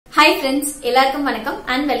Hi friends, எல்லாருக்கும் வணக்கம்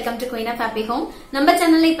and welcome to Queen of Happy Home. நம்ம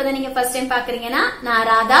சேனல்ல இப்பதான் நீங்க first time பாக்குறீங்கன்னா நான்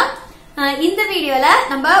ராதா. இந்த வீடியோல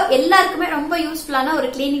நம்ம எல்லாருக்குமே ரொம்ப யூஸ்ஃபுல்லான ஒரு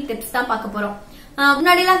கிளீனிங் டிப்ஸ் தான் பார்க்க போறோம்.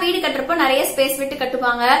 முன்னாடி எல்லாம் வீடு கட்டுறப்போ நிறைய ஸ்பேஸ் விட்டு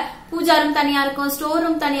கட்டுவாங்க. பூஜா ரூம் தனியா இருக்கும், ஸ்டோர்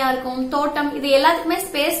ரூம் தனியா இருக்கும், தோட்டம் இது எல்லாத்துக்குமே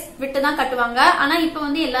ஸ்பேஸ் விட்டு தான் கட்டுவாங்க. ஆனா இப்ப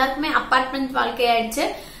வந்து எல்லாருக்குமே அபார்ட்மெண்ட் வாழ்க்கை ஆயிடுச்சு.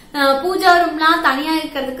 பூஜா ரூம்லாம் தனியா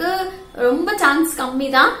இருக்கிறதுக்கு ரொம்ப சான்ஸ் கம்மி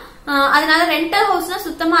தான். அதனால ரெண்டல் ஹவுஸ்னா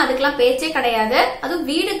சுத்தமா அதுக்கெல்லாம் பேச்சே கிடையாது. அதுவும்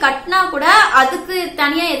வீடு கட்டினா கூட அதுக்கு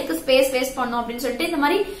தனியா எதுக்கு ஸ்பேஸ் வேஸ்ட் பண்ணும் அப்படின்னு சொல்லிட்டு இந்த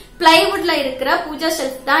மாதிரி பிளைவுட்ல இருக்கிற பூஜா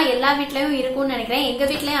ஷெல்ஃப் தான் எல்லா வீட்லயும் இருக்கும்னு நினைக்கிறேன். எங்க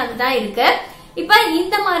வீட்லயும் அதுதான் இருக்கு. இப்ப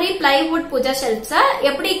இந்த மாதிரி பிளைவுட் பூஜா ஷெல்ஃப்ஸ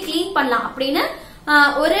எப்படி கிளீன் பண்ணலாம் அப்படின்னு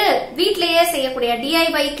ஒரு வீட்லயே செய்யக்கூடிய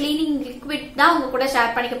DIY கிளீனிங் லிக்விட் தான் உங்க கூட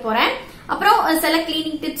ஷேர் பண்ணிக்க போறேன். அப்புறம் சில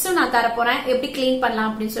கிளீனிங் டிப்ஸும் நான் தர போறேன் எப்படி கிளீன்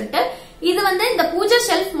பண்ணலாம் அப்படின்னு சொல்லிட்டு. இது வந்து இந்த பூஜா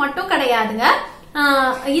ஷெல்ஃப் மட்டும் கிடையாதுங்க.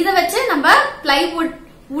 இத வச்சு நம்ம பிளைவுட்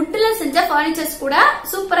வுட்ல செஞ்ச பர்னிச்சர்ஸ் கூட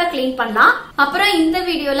சூப்பரா கிளீன் பண்ணலாம். அப்புறம் இந்த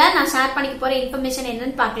வீடியோல நான் ஷேர் பண்ணிக்க போற இன்ஃபர்மேஷன்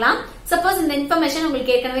என்னன்னு பார்க்கலாம். சப்போஸ் இந்த இன்ஃபர்மேஷன்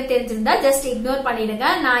உங்களுக்கு ஏற்கனவே தெரிஞ்சிருந்தா ஜஸ்ட் இக்னோர் பண்ணிடுங்க.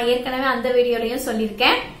 நான் ஏற்கனவே அந்த வீடியோலயும்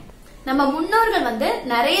சொல்லியிருக்கேன். நம்ம முன்னோர்கள் வந்து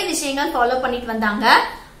நிறைய விஷயங்கள் ஃபாலோ பண்ணிட்டு வந்தாங்க.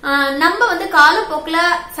 நம்ம வந்து காலப்போக்குல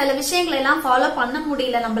சில விஷயங்களை எல்லாம் ஃபாலோ பண்ண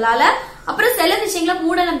முடியல நம்மளால. அப்புறம் சில விஷயங்களை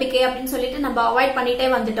மூட நம்பிக்கை அப்படின்னு சொல்லிட்டு நம்ம அவாய்ட் பண்ணிட்டே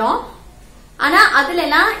வந்துட்டோம். ஆனா அதுல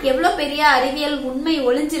எல்லாம் எவ்வளவு பெரிய அறிவியல் உண்மை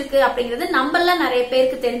ஒளிஞ்சிருக்கு அப்படிங்கறது நம்மள நிறைய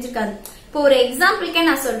பேருக்கு தெரிஞ்சிருக்காது. இப்போ ஒரு எக்ஸாம்பிளுக்கே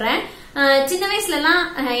நான் சொல்றேன். சின்ன வயசுல எல்லாம்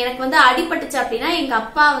எனக்கு வந்து அடிபட்டுச்சு அப்படின்னா எங்க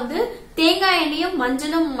அப்பா வந்து தேங்காய் எண்ணெயும்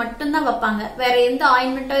மஞ்சளும் மட்டும்தான் வைப்பாங்க. வேற எந்த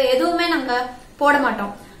ஆயின்மெண்டோ எதுவுமே நாங்க போட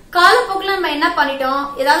மாட்டோம். காலப்போக்குல நம்ம என்ன பண்ணிட்டோம்,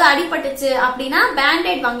 ஏதாவது அடிபட்டுச்சு அப்படின்னா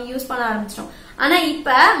பேண்டேட் வாங்கி யூஸ் பண்ண ஆரம்பிச்சிட்டோம். ஆனா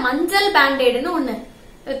இப்ப மஞ்சள் பேண்டேட்னு ஒண்ணு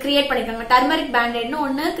கிரியேட் பண்ணிருக்காங்க. டர்மரிக் பேண்டேட்னு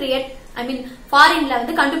ஒண்ணு ஃபாரின்ல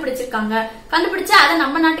வந்து கண்டுபிடிச்சிருக்காங்க. கண்டுபிடிச்சு அதை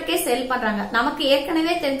நம்ம நாட்டுக்கே செல் பண்றாங்க. நமக்கு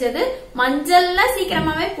ஏற்கனவே தெரிஞ்சது மஞ்சள்ல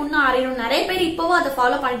சீக்கிரமாவே புண்ணு ஆறிடும். நிறைய பேர் இப்பவும் அதை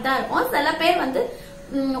ஃபாலோ பண்ணிட்டு தான் இருக்கும். சில பேர் வந்து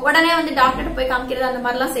உடனே வந்து டாக்டர் போய் காமிக்கிறது அந்த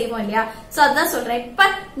மாதிரி எல்லாம் செய்வோம் இல்லையா. சோ அதான் சொல்றேன். இப்ப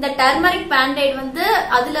இந்த டர்மரிக் பேண்டேட் வந்து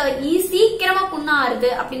அதுல சீக்கிரமா புண்ணு ஆறுது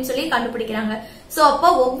அப்படின்னு சொல்லி கண்டுபிடிக்கிறாங்க. சோ அப்ப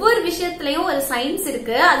ஒவ்வொரு விஷயத்திலயும் ஒரு சயின்ஸ்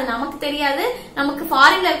இருக்கு. அது நமக்கு தெரியாது. நமக்கு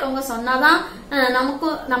ஃபாரின்ல இருக்கவங்க சொன்னாதான்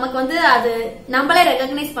நமக்கு வந்து அது நம்மளே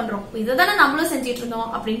ரெகக்னைஸ் பண்றோம். இதுதானே நம்மளும் செஞ்சிட்டு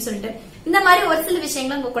இருந்தோம் அப்படின்னு சொல்லிட்டு இந்த மாதிரி ஒரு சில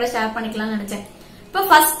விஷயங்களை உங்க கூட ஷேர் பண்ணிக்கலாம்னு நினைச்சேன். இப்ப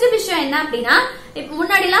ஃபர்ஸ்ட் விஷயம் என்ன அப்படின்னா, இப்ப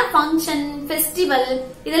முன்னாடி எல்லாம் ஃபங்க்ஷன் ஃபெஸ்டிவல்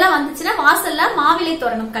இதெல்லாம் வந்துச்சுன்னா வாசல்ல மாவிலை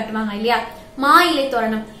தோரணம் கட்டுவாங்க இல்லையா. மா இலை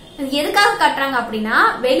தோரணம் எதுக்காக கட்டுறாங்க அப்படின்னா,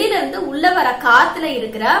 வெளியில இருந்து உள்ள வர காத்துல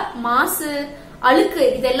இருக்கிற மாசு அழுக்கு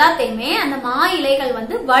இது எல்லாத்தையுமே அந்த மா இலைகள்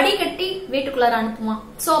வந்து வடிகட்டி வீட்டுக்குள்ளார அனுப்புமா.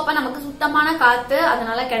 சோ அப்ப நமக்கு சுத்தமான காத்து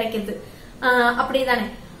அதனால கிடைக்குது. அப்படிதானே.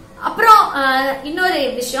 அப்புறம் இன்னொரு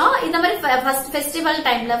விஷயம், இந்த மாதிரி ஃபெஸ்டிவல்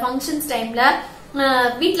டைம்ல ஃபங்க்ஷன்ஸ் டைம்ல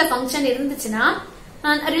வீட்டுல ஃபங்க்ஷன் இருந்துச்சுன்னா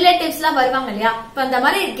ரிலேட்டிவ்ஸ் எல்லாம் வருவாங்க இல்லையா. இப்ப அந்த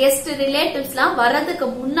மாதிரி கெஸ்ட் ரிலேட்டிவ்ஸ் எல்லாம் வர்றதுக்கு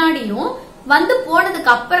முன்னாடியும் வந்து போனதுக்கு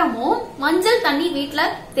அப்புறமும் மஞ்சள் தண்ணி வீட்டுல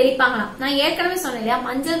தெளிப்பாங்களாம். நான் ஏற்கனவே சொன்னேன் இல்லையா,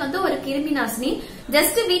 மஞ்சள் வந்து ஒரு கிருமி நாசினி.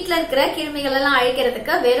 ஜஸ்ட் வீட்டுல இருக்கிற கிருமிகள் எல்லாம்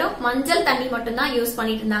அழிக்கிறதுக்கு வெறும் மஞ்சள் தண்ணி மட்டும் தான் யூஸ்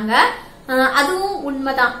பண்ணிட்டு இருந்தாங்க. அதுவும்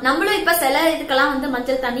உண்மைதான். நம்மளும் இப்ப சில இதுக்கெல்லாம் வந்து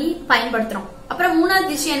மஞ்சள் தண்ணி பயன்படுத்துறோம். அப்புறம்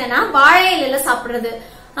மூணாவது விஷயம் என்னன்னா, வாழை இலையில சாப்பிடுறது.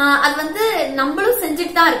 அது வந்து நம்மளும்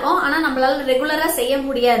செஞ்சுட்டு தான் இருக்கோம். ஆனா நம்மளால ரெகுலரா செய்ய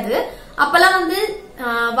முடியாது. அப்பெல்லாம் வந்து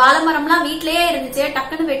வாழை மரம்லாம் வீட்லயே இருந்துச்சு.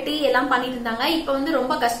 டக்குன்னு வெட்டி எல்லாம் பண்ணிட்டு இருந்தாங்க. இப்ப வந்து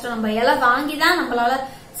ரொம்ப கஷ்டம். நம்ம இலை வாங்கிதான் நம்மளால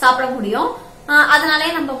சாப்பிட முடியும். அதனாலே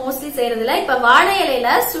நம்ம மோஸ்ட்லி செய்யறது இல்ல. இப்ப வாழை இலையில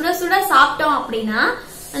சுட சுட சாப்பிட்டோம் அப்படின்னா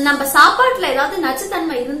நம்ம சாப்பாட்டுல ஏதாவது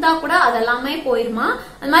நச்சுத்தன்மை இருந்தா கூட அதெல்லாமே போயிருமா.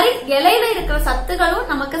 அது மாதிரி இலையில இருக்கிற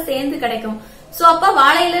சத்துகளும் நமக்கு சேர்ந்து கிடைக்கும். சோ அப்ப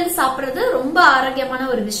வாழை இலையில சாப்பிடுறது ரொம்ப ஆரோக்கியமான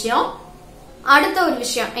ஒரு விஷயம். அடுத்த ஒரு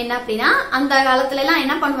விஷயம் என்ன அப்படின்னா, அந்த காலத்துல எல்லாம்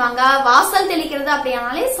என்ன பண்ணுவாங்க, வாசல் தெளிக்கிறது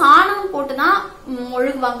அப்படின்னாலே சாணம் போட்டுதான்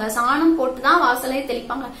ஒழுகுவாங்க. சாணம் போட்டுதான் வாசலே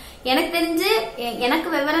தெளிப்பாங்க. எனக்கு தெரிஞ்சு எனக்கு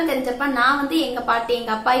விவரம் தெரிஞ்சப்ப நான் வந்து எங்க பாட்டி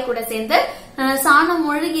எங்க அப்பாய் கூட சேர்ந்து சாணம்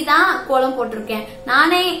ஒழுகிதான் கோலம் போட்டிருக்கேன்.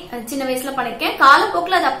 நானே சின்ன வயசுல பண்ணிருக்கேன்.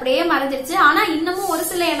 காலப்போக்குல அது அப்படியே மறைஞ்சிருச்சு. ஆனா இன்னமும் ஒரு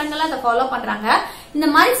சில இடங்கள்ல அதை ஃபாலோ பண்றாங்க. இந்த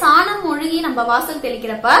மாதிரி சாணம் ஒழுகி நம்ம வாசல்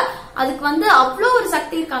தெளிக்கிறப்ப அதுக்கு வந்து அவ்வளவு ஒரு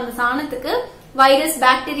சக்தி இருக்கு. அந்த சாணத்துக்கு வைரஸ்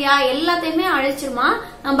பாக்டீரியா எல்லாத்தையுமே அழிச்சிருமா.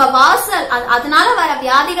 நம்ம வாசல் அதனால வர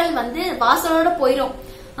வியாதிகள் வந்து வாசலோட போயிரும்.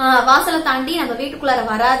 வாசலை தாண்டி நம்ம வீட்டுக்குள்ளார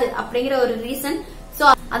வராது அப்படிங்கிற ஒரு ரீசன். சோ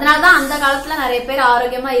அதனாலதான் அந்த காலத்துல நிறைய பேர்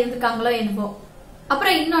ஆரோக்கியமா இருந்திருக்காங்களோ என்னவோ.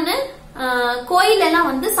 அப்புறம் இன்னொன்னு, கோயில் எல்லாம்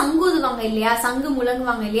வந்து சங்கூதுவாங்க இல்லையா, சங்கு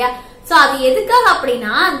முழங்குவாங்க இல்லையா. சோ அது எதுக்காக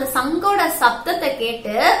அப்படின்னா, அந்த சங்கோட சப்தத்தை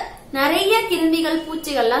கேட்டு நிறைய கிருமிகள்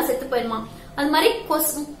பூச்சிகள் எல்லாம் செத்து போயிருமா. அது மாதிரி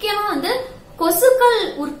முக்கியமா வந்து கொசுக்கள்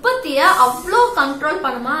உற்பத்திய அவ்வளோ கண்ட்ரோல்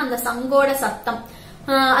பண்ணுமா அந்த சங்கோட சத்தம்.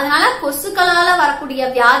 அதனால கொசுக்களால வரக்கூடிய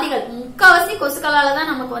வியாதிகள், முக்காவாசி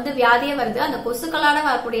கொசுக்களாலதான் நமக்கு வந்து வியாதியே வருது. அந்த கொசுக்களால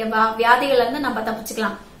வரக்கூடிய வியாதிகள் இருந்து நம்ம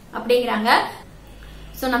தப்பிச்சுக்கலாம் அப்படிங்கிறாங்க.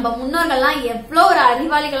 சோ நம்ம முன்னோர்கள்லாம் எவ்வளவு ஒரு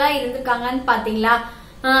அறிவாளிகளா இருந்திருக்காங்கன்னு பாத்தீங்களா.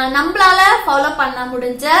 நம்மளால ஃபாலோ பண்ண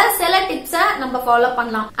முடிஞ்ச சில டிப்ஸ நம்ம ஃபாலோ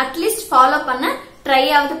பண்ணலாம், அட்லீஸ்ட் ஃபாலோ பண்ண ட்ரை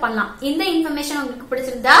ஆவது பண்ணலாம். இந்த இன்ஃபர்மேஷன் உங்களுக்கு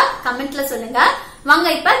பிடிச்சிருந்தா கமெண்ட்ல சொல்லுங்க. வாங்க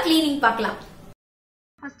இப்ப கிளீனிங் பார்க்கலாம்.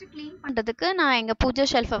 ஃபர்ஸ்ட் க்ளீன் பண்ணுறதுக்கு நான் எங்கள் பூஜா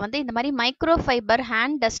ஷெல்ஃபை வந்து இந்த மாதிரி மைக்ரோ ஃபைபர்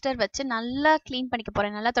ஹேண்ட் டஸ்டர் வச்சு நல்லா க்ளீன் பண்ணிக்க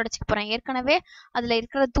போகிறேன், நல்லா தொடச்சிக்க போகிறேன். ஏற்கனவே அதில்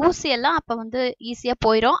இருக்கிற தூசி எல்லாம் அப்போ வந்து ஈஸியாக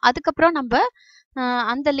போயிடும். அதுக்கப்புறம் நம்ம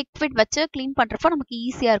அந்த லிக்விட் வச்சு க்ளீன் பண்ணுறப்போ நமக்கு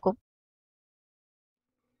ஈஸியாக இருக்கும்.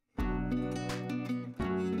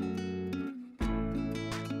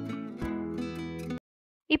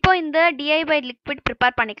 இப்போ இந்த DIY லிக்விட்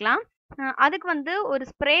ப்ரிப்பேர் பண்ணிக்கலாம். அதுக்கு வந்து ஒரு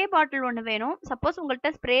ஸ்ப்ரே பாட்டில் ஒன்று வேணும். சப்போஸ் உங்கள்கிட்ட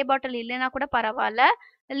ஸ்ப்ரே பாட்டில் இல்லைன்னா கூட பரவாயில்ல,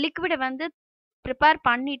 லிக்விடை வந்து ப்ரிப்பேர்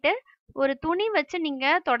பண்ணிட்டு ஒரு துணி வச்சு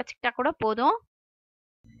நீங்கள் தொடச்சிக்கிட்டா கூட போதும்.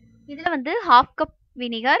 இதில் வந்து 1/2 கப்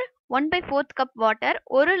வினிகர், 1/4 கப் வாட்டர்,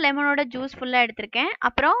 ஒரு லெமனோட ஜூஸ் ஃபுல்லாக எடுத்திருக்கேன்,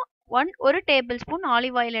 அப்புறம் 1 டேபிள் ஸ்பூன்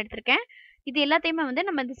ஆலிவ் ஆயில் எடுத்திருக்கேன். இது எல்லாத்தையுமே வந்து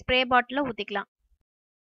நம்ம இந்த ஸ்ப்ரே பாட்டிலில் ஊற்றிக்கலாம்.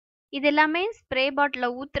 இது எல்லாமே ஸ்ப்ரே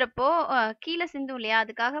பாட்டிலில் ஊற்றுறப்போ கீழே சிந்தும் இல்லையா,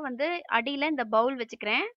 அதுக்காக வந்து அடியில் இந்த பவுல்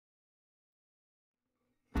வச்சுக்கிறேன்.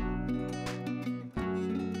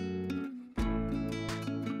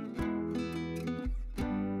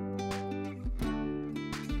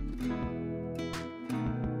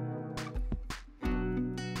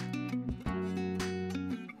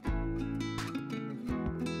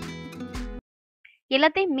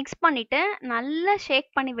 எல்லாத்தையும் மிக்ஸ் பண்ணிட்டு நல்லா ஷேக்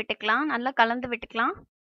பண்ணி விட்டுக்கலாம், நல்லா கலந்து விட்டுக்கலாம்.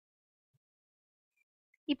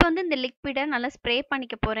 இப்போ வந்து இந்த லிக்விடை நல்லா ஸ்ப்ரே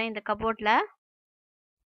பண்ணிக்க போறேன் இந்த கபோர்ட்ல.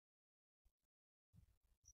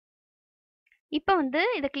 இப்போ வந்து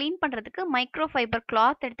இதை க்ளீன் பண்றதுக்கு மைக்ரோ ஃபைபர்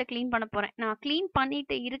கிளாத் எடுத்து க்ளீன் பண்ண போறேன். நான் க்ளீன்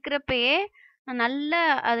பண்ணிட்டு இருக்கிறப்பயே நல்லா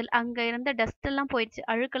அதில் அங்க இருந்த டஸ்ட் எல்லாம் போயிடுச்சு,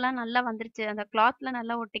 அழுக்கெல்லாம் நல்லா வந்துருச்சு, அந்த கிளாத்ல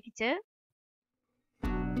நல்லா ஒட்டிக்கிச்சு.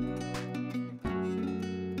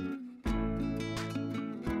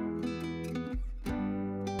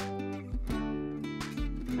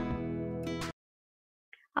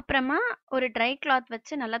 அப்புறமா ஒரு ட்ரை கிளாத்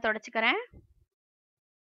வச்சு நல்லா தொடச்சிக்கிறேன்.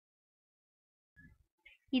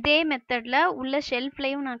 இதே மெத்தட்ல உள்ள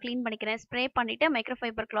ஷெல்ஃப்லையும் நான் க்ளீன் பண்ணிக்கிறேன். ஸ்ப்ரே பண்ணிட்டு மைக்ரோ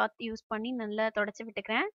ஃபைபர் கிளாத் யூஸ் பண்ணி நல்லா தொடச்சி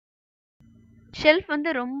விட்டுக்கிறேன். ஷெல்ஃப்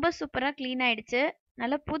வந்து ரொம்ப சூப்பராக க்ளீன் ஆயிடுச்சு,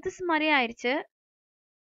 நல்லா புதுசு மாதிரியே ஆயிடுச்சு.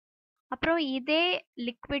 அப்புறம் இதே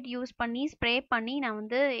லிக்விட் யூஸ் பண்ணி ஸ்ப்ரே பண்ணி நான்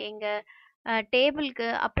வந்து எங்கள் டேபிளுக்கு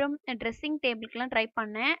அப்புறம் ட்ரெஸ்ஸிங் டேபிளுக்குலாம் ட்ரை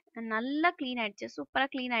பண்ணேன். நல்லா க்ளீன் ஆயிடுச்சு,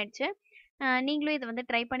 சூப்பராக க்ளீன் ஆயிடுச்சு. நீங்களும் இதை வந்து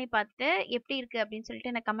ட்ரை பண்ணி பார்த்துட்டு எப்படி இருக்கு அப்படின்னு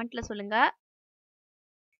சொல்லிட்டு எனக்கு கமெண்ட்ல சொல்லுங்க.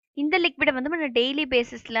 இந்த லிக்விடை வந்து நம்ம டெய்லி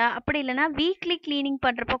பேசிஸ்ல அப்படி இல்லைன்னா வீக்லி கிளீனிங்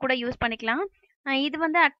பண்றப்போ கூட யூஸ் பண்ணிக்கலாம். இது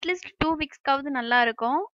வந்து அட்லீஸ்ட் 2 வீக்ஸ்க்காவது நல்லா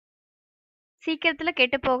இருக்கும், சீக்கிரத்துல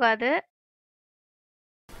கெட்டு போகாது.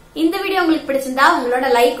 இந்த வீடியோ உங்களுக்கு பிடிச்சிருந்தா உங்களோட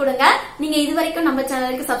லைக் கொடுங்க. நீங்க இது வரைக்கும் நம்ம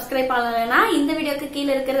சேனலுக்கு சப்ஸ்கிரைப் பண்ணலன்னா இந்த வீடியோக்கு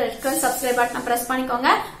கீழே இருக்கிற ரெட் கலர் சப்ஸ்கிரைப் பட்டனை பிரஸ் பண்ணிக்கோங்க.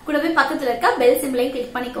 கூடவே பக்கத்துல இருக்க பெல் சிம்பிளையும்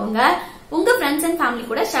கிளிக் பண்ணிக்கோங்க. உங்க ஃப்ரெண்ட்ஸ் அண்ட் ஃபேமிலி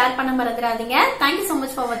கூட ஷேர் பண்ண மறந்துடாதீங்க. Thank you so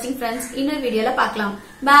much for watching friends. இன்னொரு வீடியோல பார்க்கலாம்.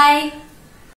 Bye.